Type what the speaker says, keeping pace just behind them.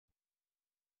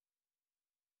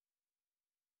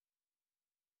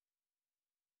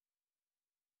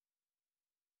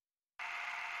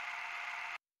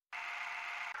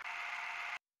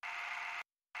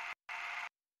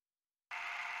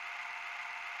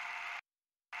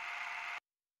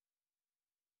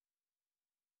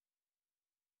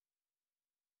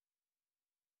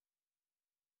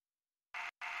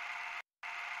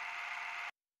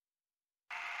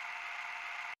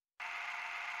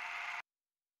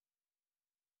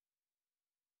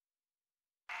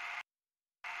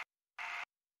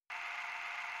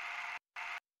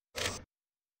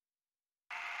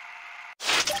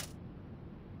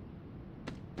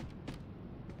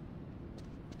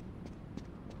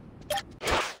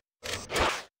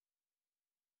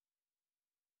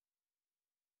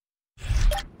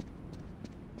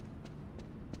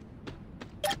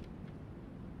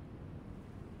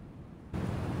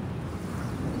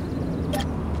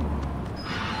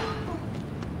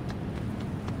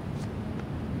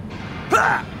Real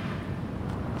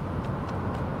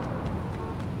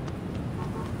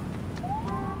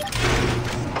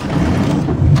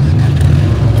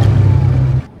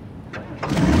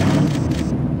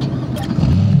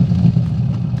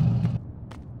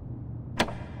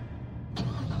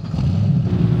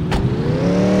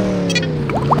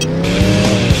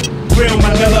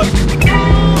Manila.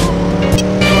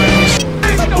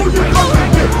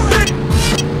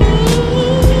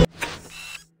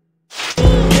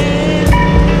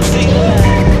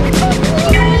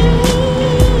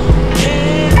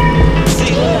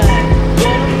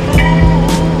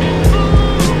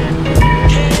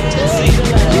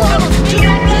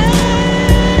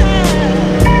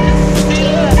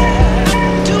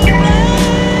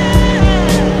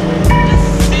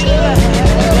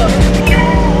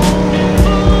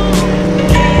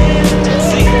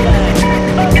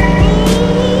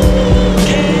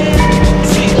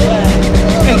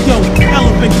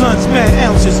 Guns, mad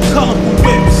ounces, colorful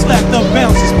whips, slapped up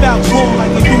bounces, bounce roll like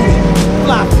a unit.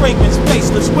 Fly fragrance,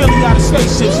 faceless, wheelie out of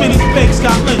spaceships, many fakes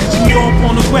got linked. We all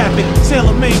pornographic,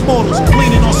 tailor-made models,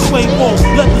 leaning on suede walls,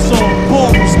 leathers on,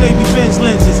 ballrooms, navy Benz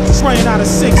lenses, spraying out of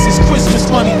sixes, Christmas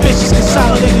money, vicious,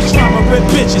 consolidated trauma, rip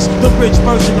bitches. The rich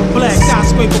version of black,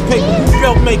 skyscraper paper,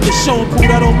 belt makers, showing cool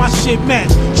that all my shit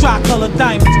match. Tricolor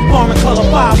diamonds, foreign color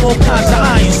 5, all kinds of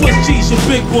iron. Swiss cheese, your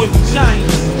big boy, we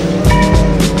giants.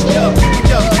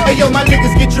 Hey yo, my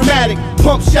niggas get dramatic.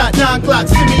 Pump shot, 9 Glock,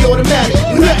 semi-automatic.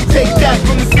 You have to take that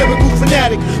from this lyrical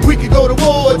fanatic. We could go to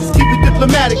war, just keep it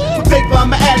diplomatic. For paper,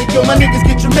 I'm an addict. Yo, my niggas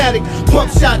get dramatic.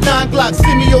 Pump shot, 9 Glock,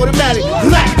 semi-automatic.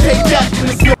 You have to take that from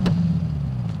this lyrical.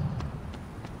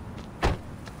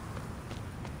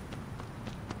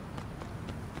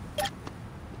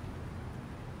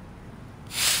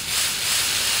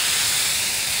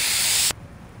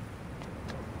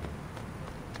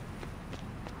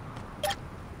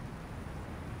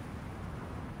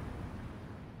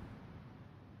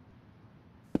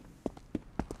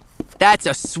 That's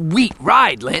a sweet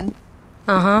ride, Lynn.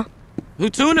 Uh-huh. Who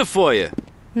tuned it for you?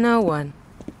 No one.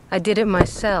 I did it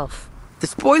myself. The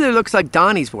spoiler looks like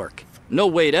Donnie's work. No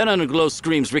way, that underglow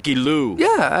screams Ricky Lou.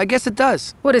 Yeah, I guess it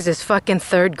does. What is this, fucking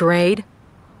 3rd grade?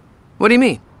 What do you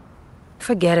mean?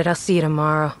 Forget it, I'll see you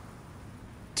tomorrow.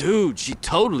 Dude, she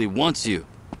totally wants you.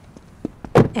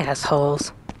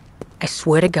 Assholes. I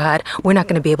swear to God, we're not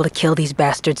gonna be able to kill these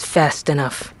bastards fast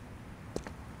enough.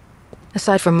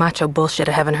 Aside from macho bullshit,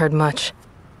 I haven't heard much.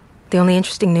 The only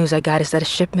interesting news I got is that a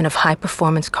shipment of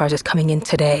high-performance cars is coming in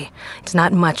today. It's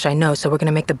not much, I know, so we're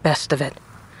gonna make the best of it.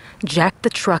 Jack the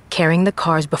truck carrying the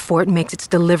cars before it makes its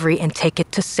delivery and take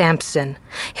it to Sampson.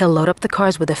 He'll load up the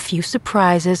cars with a few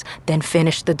surprises, then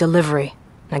finish the delivery.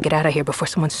 Now get out of here before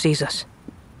someone sees us.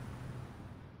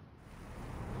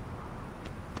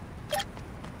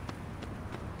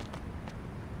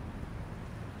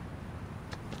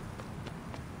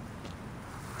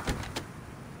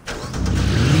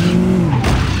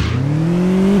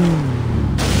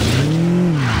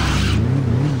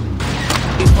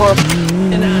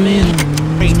 And I'm in.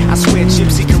 I swear,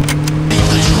 Gypsy can.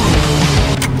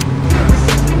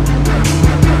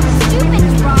 Stupid,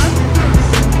 Rob.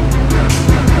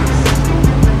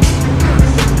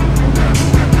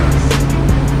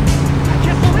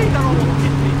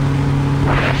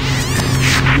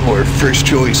 Your first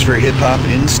choice for hip hop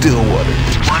in Stillwater.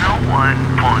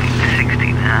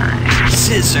 101.69.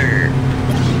 Scissor.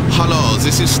 Hello,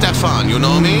 this is Stefan. You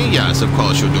know me? Yes, of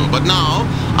course you do. But now,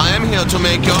 I am here to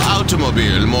make your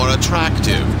automobile more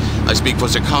attractive. I speak for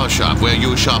the car shop, where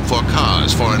you shop for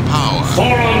cars, foreign power.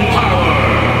 Foreign power!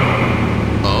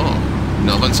 Oh,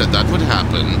 no one said that would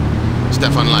happen.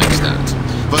 Stefan likes that.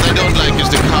 What I don't like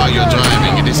is the car you're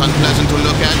driving. It is unpleasant to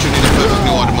look at. You need a perfect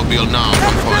new automobile now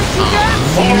from foreign power.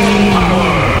 Foreign power!